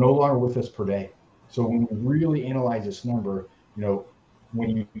that are no longer with us per day. So when we really analyze this number, when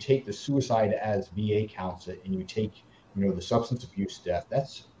you take the suicide as VA counts it, and you take, the substance abuse death,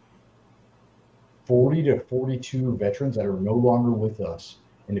 that's 40 to 42 veterans that are no longer with us.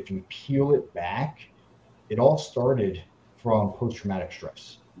 And if you peel it back, it all started from post-traumatic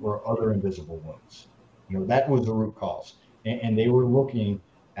stress or other invisible wounds. That was the root cause. And they were looking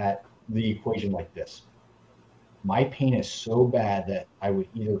at the equation like this. My pain is so bad that I would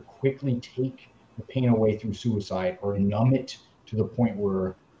either quickly take the pain away through suicide or numb it to the point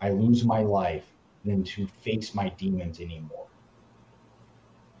where I lose my life than to face my demons anymore.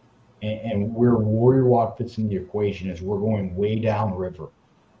 And where WarriorWOD fits in the equation is we're going way downriver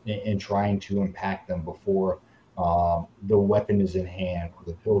and trying to impact them before the weapon is in hand or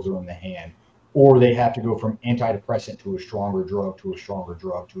the pills are in the hand, or they have to go from antidepressant to a stronger drug to a stronger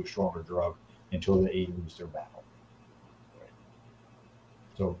drug to a stronger drug until they lose their battle.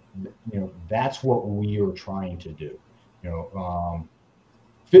 So, that's what we are trying to do.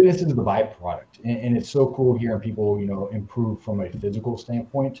 Fitness is the byproduct, and it's so cool hearing people, improve from a physical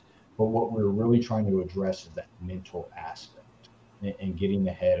standpoint. But what we're really trying to address is that mental aspect and getting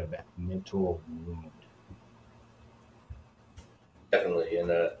ahead of that mental wound. Definitely.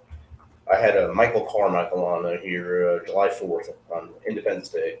 And I had Michael Carmichael on here July 4th on Independence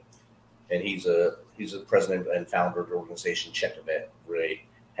Day. And he's the president and founder of the organization Check a Vet, where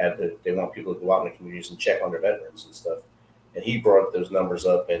they want people to go out in the communities and check on their veterans and stuff. And he brought those numbers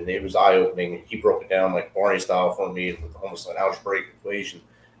up, and it was eye-opening. He broke it down like Barney style for me, with almost an algebraic equation.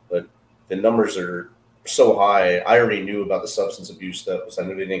 But the numbers are so high. I already knew about the substance abuse stuff, because I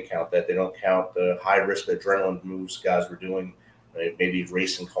knew they didn't count that. They don't count the high-risk adrenaline moves guys were doing, maybe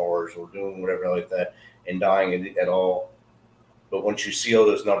racing cars or doing whatever like that, and dying at all. But once you see all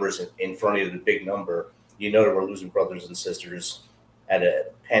those numbers in front of you, the big number, that we're losing brothers and sisters at a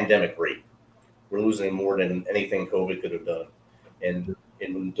pandemic rate. We're losing more than anything COVID could have done. And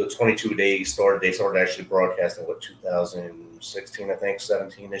in the 22 days they started actually broadcasting, 2016, I think,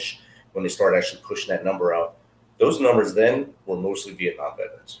 17-ish, when they started actually pushing that number out. Those numbers then were mostly Vietnam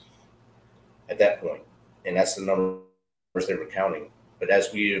veterans at that point. And that's the numbers they were counting. But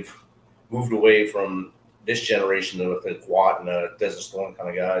as we've moved away from this generation of the quad and Desert Storm kind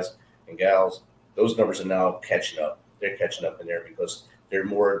of guys and gals, those numbers are now catching up. They're catching up in there because they're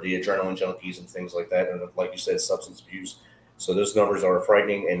more of the adrenaline junkies and things like that. And like you said, substance abuse. So those numbers are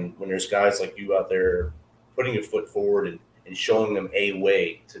frightening. And when there's guys like you out there putting your foot forward and showing them a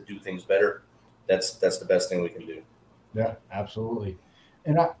way to do things better, that's the best thing we can do. Yeah, absolutely.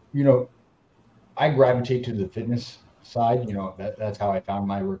 And I gravitate to the fitness side. That's how I found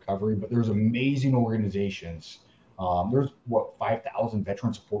my recovery. But there's amazing organizations. There's 5,000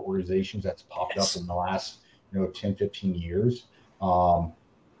 veteran support organizations that's popped up in the last 10, 15 years. And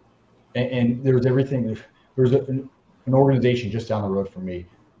there's everything. There's an organization just down the road from me.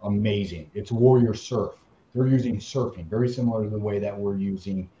 Amazing. It's Warrior Surf. They're using surfing, very similar to the way that we're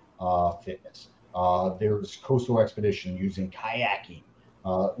using fitness. There's Coastal Expedition using kayaking.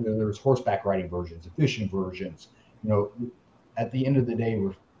 There's horseback riding versions, fishing versions. At the end of the day,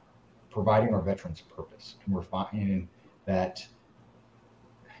 providing our veterans purpose. And we're finding that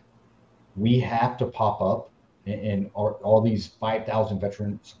we have to pop up, and all these 5,000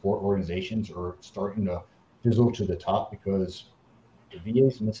 veteran support organizations are starting to fizzle to the top because the VA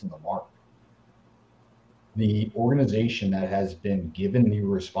is missing the mark. The organization that has been given the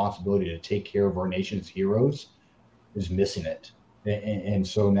responsibility to take care of our nation's heroes is missing it. And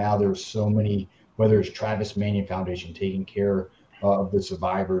so now there's so many, whether it's Travis Manion Foundation taking care of the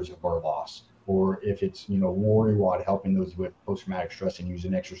survivors of our loss, or if it's, WarriorWOD helping those with post-traumatic stress and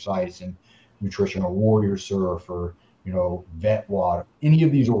using exercise and nutrition, or Warrior Surf, or, VetWOD, any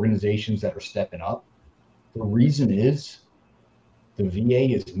of these organizations that are stepping up. The reason is the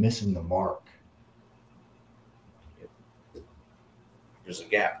VA is missing the mark. There's a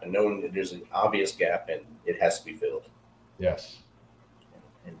gap, and knowing that there's an obvious gap, and it has to be filled. Yes.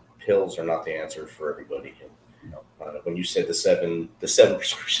 And pills are not the answer for everybody. No. When you said the seven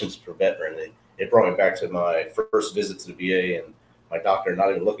prescriptions per veteran, it brought me back to my first visit to the VA, and my doctor not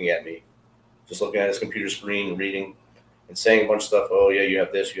even looking at me, just looking at his computer screen, reading, and saying a bunch of stuff. Oh yeah, you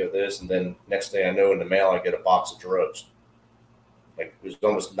have this, and then next day I know in the mail I get a box of drugs. Like it was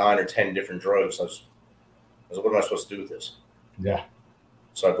almost 9 or 10 different drugs. I was like, what am I supposed to do with this? Yeah.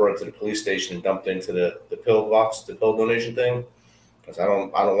 So I brought it to the police station and dumped into the pill box, the pill donation thing. Because I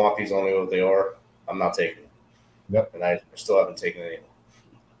don't want these. I don't know what they are. I'm not taking them. Yep. And I still haven't taken any.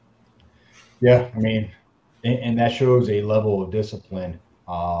 Yeah, I mean, and that shows a level of discipline.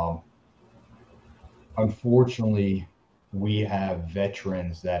 Unfortunately, we have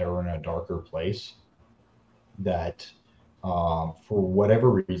veterans that are in a darker place that, for whatever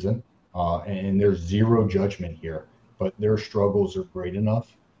reason, and there's zero judgment here, but their struggles are great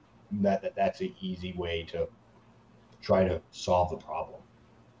enough that's an easy way to try to solve the problem.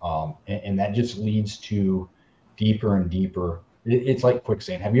 And that just leads to deeper and deeper. It's like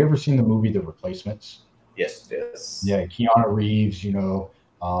quicksand. Have you ever seen the movie The Replacements? Yes. Yeah, Keanu Reeves,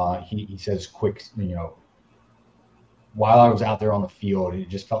 he says while I was out there on the field, it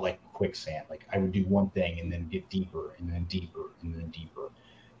just felt like quicksand. Like I would do one thing and then get deeper and then deeper and then deeper.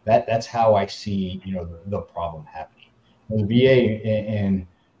 That's how I see, the problem happening. The VA, and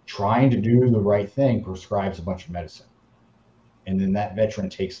trying to do the right thing, prescribes a bunch of medicine. And then that veteran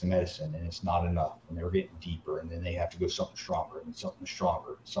takes the medicine and it's not enough. And they're getting deeper, and then they have to go something stronger and something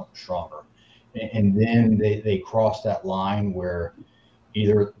stronger and something stronger. And then they cross that line where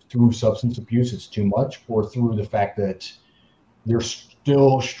either through substance abuse, it's too much, or through the fact that they're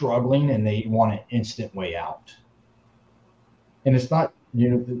still struggling and they want an instant way out. And it's not,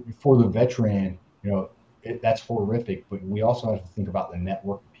 for the veteran, that's horrific, but we also have to think about the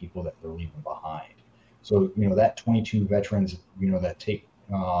network of people that they're leaving behind. So, that 22 veterans, that take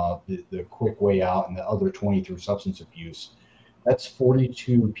the quick way out, and the other 20 through substance abuse, that's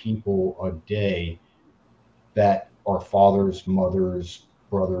 42 people a day that are fathers, mothers,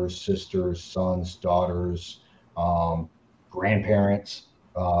 brothers, sisters, sons, daughters, grandparents,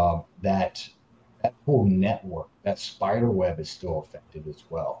 that whole network, that spider web is still affected as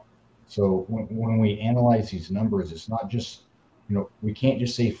well. So when we analyze these numbers, it's not just, we can't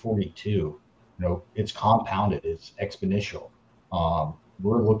just say 42. It's compounded, it's exponential.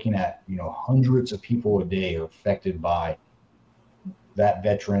 We're looking at, hundreds of people a day are affected by that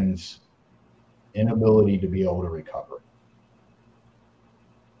veteran's inability to be able to recover.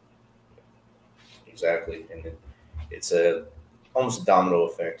 Exactly. And it's almost a domino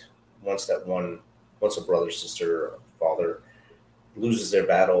effect. Once a brother, sister, or father loses their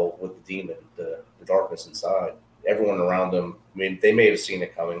battle with the demon, the darkness inside, everyone around them, they may have seen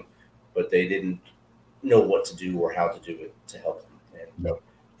it coming, but they didn't know what to do or how to do it to help them. And Yep.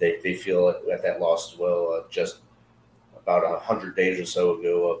 they feel at that loss as well. Just about 100 days or so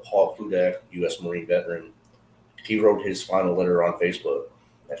ago, Paul Kludak, U.S. Marine veteran, he wrote his final letter on Facebook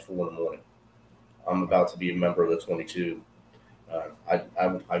at 4 a.m. I'm about to be a member of the 22.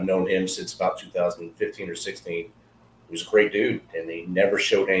 I've known him since about 2015 or 16. He was a great dude, and he never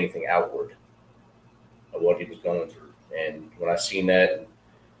showed anything outward of what he was going through. And when I seen that,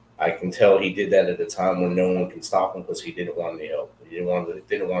 I can tell he did that at a time when no one can stop him, because he didn't want any help. He didn't want it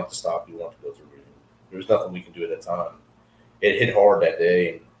to stop. He wanted to go through it. There was nothing we could do at that time. It hit hard that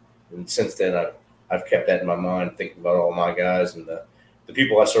day, and since then I've kept that in my mind, thinking about all my guys and the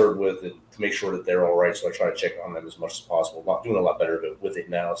people I served with, and to make sure that they're all right. So I try to check on them as much as possible. Doing a lot better with it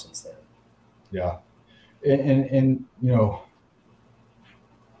now since then. Yeah, and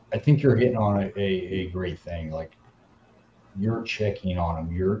I think you're hitting on a great thing. Like, you're checking on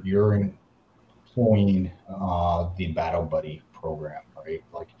them. You're employing the Battle Buddy program, right?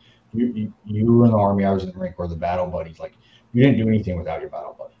 Like, you were in the Army. I was in the Marine Corps. The Battle Buddies, like, you didn't do anything without your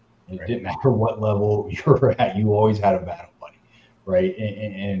Battle Buddy. It didn't matter what level you're at, you always had a battle buddy, right?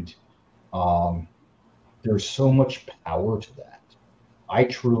 And there's so much power to that. I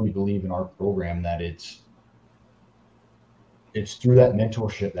truly believe in our program that it's through that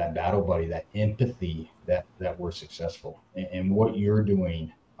mentorship, that battle buddy, that empathy that we're successful. And what you're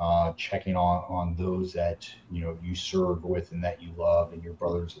doing, checking on those that you serve with and that you love, and your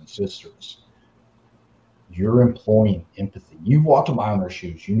brothers and sisters, you're employing empathy. You've walked a mile in their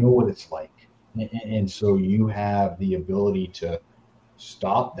shoes. You know what it's like, and so you have the ability to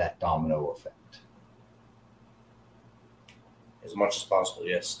stop that domino effect. As much as possible,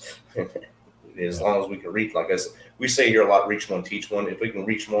 yes. As long as we can reach, like we say here a lot, reach one, teach one. If we can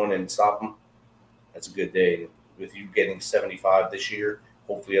reach one and stop them, that's a good day. With you getting 75 this year,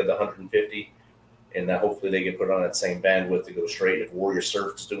 hopefully you have the 150, and that hopefully they get put on that same bandwidth to go straight. If Warrior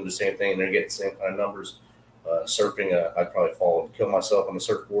Surf is doing the same thing and they're getting the same kind of numbers, surfing, I'd probably fall and kill myself on the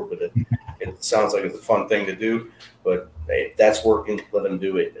surfboard, but it sounds like it's a fun thing to do. But if that's working, let them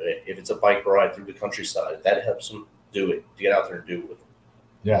do it. If it's a bike ride through the countryside, if that helps them, do it. Get out there and do it with them.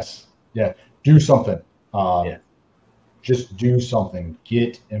 Yes. Yeah. Do something. Just do something.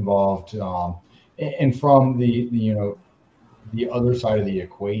 Get involved. And from the other side of the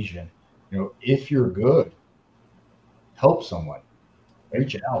equation, if you're good, help someone.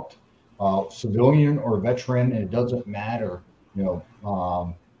 Reach out. Civilian or veteran, and it doesn't matter.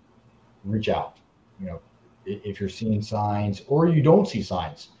 Reach out. If you're seeing signs or you don't see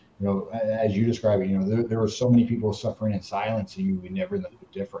signs, as you describe it, there are so many people suffering in silence, and you would never know the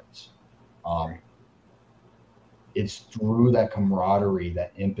difference. It's through that camaraderie,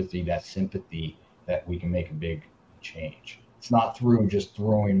 that empathy, that sympathy that we can make a big change. It's not through just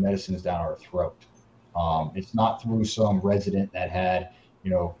throwing medicines down our throat. It's not through some resident that had,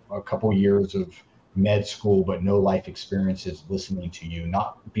 a couple years of med school but no life experiences listening to you,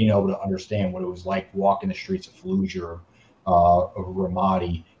 not being able to understand what it was like walking the streets of Fallujah or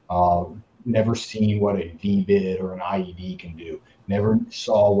Ramadi, never seen what a V-bid or an IED can do, never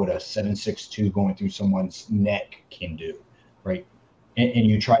saw what a 7.62 going through someone's neck can do, right? And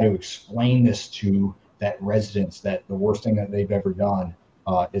you try to explain this to that residents that the worst thing that they've ever done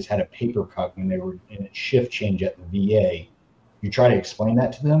is had a paper cut when they were in a shift change at the VA. You try to explain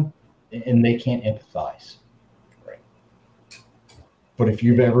that to them, and they can't empathize. Right. But if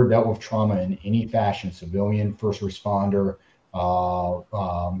you've ever dealt with trauma in any fashion, civilian, first responder,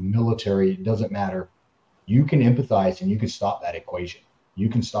 military, it doesn't matter. You can empathize and you can stop that equation. You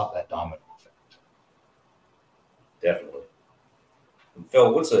can stop that domino effect. Definitely. And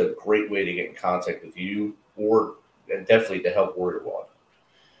Phil, what's a great way to get in contact with you, or definitely to help WarriorWOD?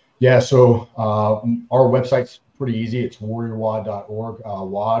 Yeah, so our website's pretty easy. It's WarriorWOD.org.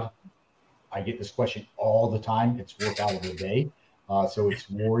 WOD, I get this question all the time. It's workout of the day. So it's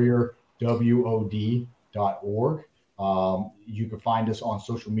WarriorWOD.org. You can find us on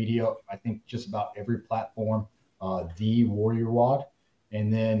social media, I think just about every platform, the WarriorWOD.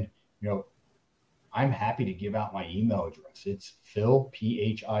 And then, I'm happy to give out my email address. It's Phil,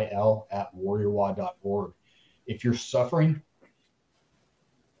 PHIL, @WarriorWOD.org. If you're suffering,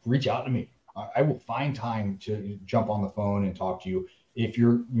 reach out to me. I will find time to jump on the phone and talk to you. If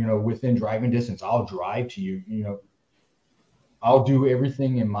you're, within driving distance, I'll drive to you. I'll do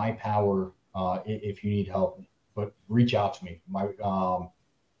everything in my power if you need help. But reach out to me. The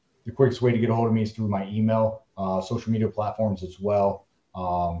quickest way to get a hold of me is through my email, social media platforms as well.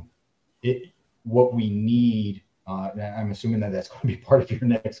 What we need, I'm assuming that's going to be part of your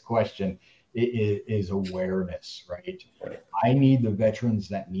next question, is awareness, right? I need the veterans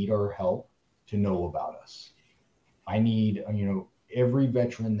that need our help to know about us. I need, every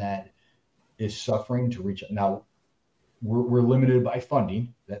veteran that is suffering to reach out. Now, we're limited by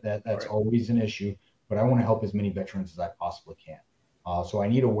funding. That's right. Always an issue. But I want to help as many veterans as I possibly can. So I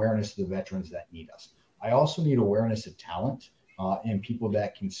need awareness to the veterans that need us. I also need awareness of talent and people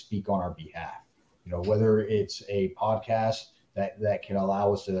that can speak on our behalf. Whether it's a podcast that can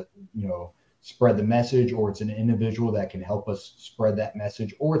allow us to, spread the message, or it's an individual that can help us spread that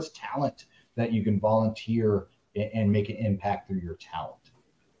message, or it's talent that you can volunteer and make an impact through your talent.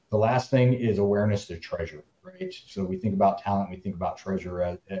 The last thing is awareness to treasure, right? So we think about talent, we think about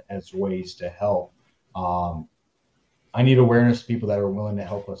treasure as ways to help. I need awareness of people that are willing to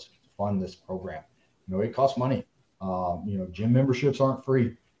help us fund this program. It costs money. Gym memberships aren't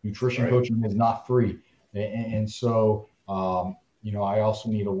free. Nutrition coaching is not free. And so, I also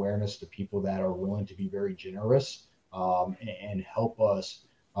need awareness to people that are willing to be very generous and help us,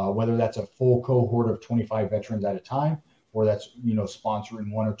 whether that's a full cohort of 25 veterans at a time, or that's,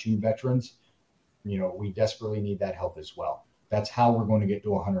 sponsoring one or two veterans. We desperately need that help as well. That's how we're going to get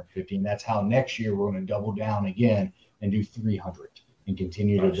to 150. And that's how next year we're going to double down again and do 300 and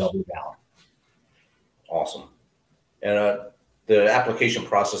continue to double down. Awesome. And the application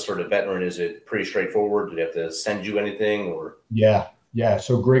process for the veteran, is it pretty straightforward? Do they have to send you anything or? Yeah.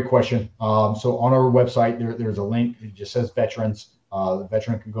 So great question. So on our website, there's a link. It just says veterans. The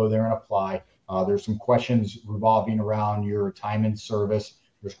veteran can go there and apply. There's some questions revolving around your time in service.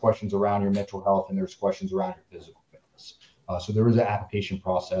 There's questions around your mental health, and there's questions around your physical fitness. So there is an application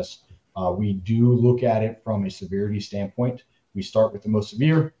process. We do look at it from a severity standpoint. We start with the most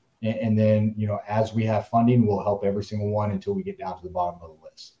severe, and then, as we have funding, we'll help every single one until we get down to the bottom of the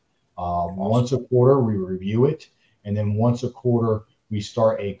list. Awesome. Once a quarter, we review it. And then once a quarter, we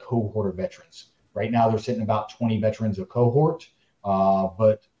start a cohort of veterans. Right now, they're sitting about 20 veterans a cohort.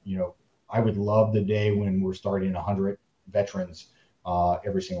 But, I would love the day when we're starting 100 veterans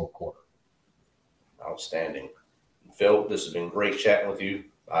every single quarter. Outstanding. Phil, this has been great chatting with you.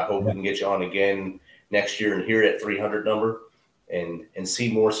 I hope we can get you on again next year and hear that 300 number and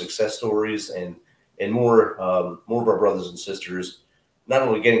see more success stories and more of our brothers and sisters, not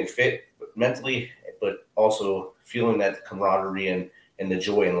only getting fit mentally, but also feeling that camaraderie and the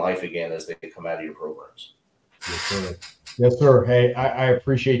joy in life again as they come out of your programs. Yes, sir. Hey, I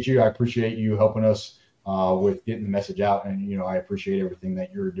appreciate you. I appreciate you helping us with getting the message out. And, I appreciate everything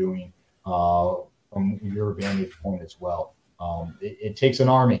that you're doing from your vantage point as well. It takes an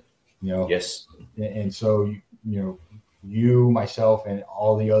army, Yes. And so, you, myself, and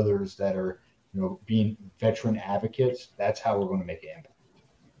all the others that are, being veteran advocates, that's how we're going to make it impact.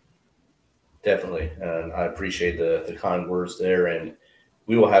 Definitely. And I appreciate the kind words there. And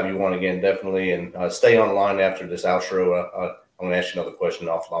we will have you on again, definitely. And stay online after this outro. I'm going to ask you another question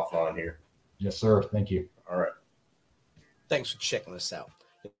offline here. Yes, sir. Thank you. All right. Thanks for checking us out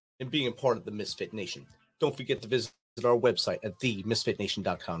and being a part of the Misfit Nation. Don't forget to visit our website at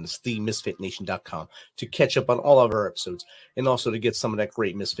themisfitnation.com. It's themisfitnation.com to catch up on all of our episodes and also to get some of that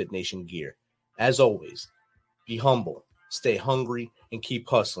great Misfit Nation gear. As always, be humble, stay hungry, and keep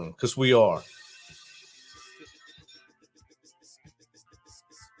hustling because we are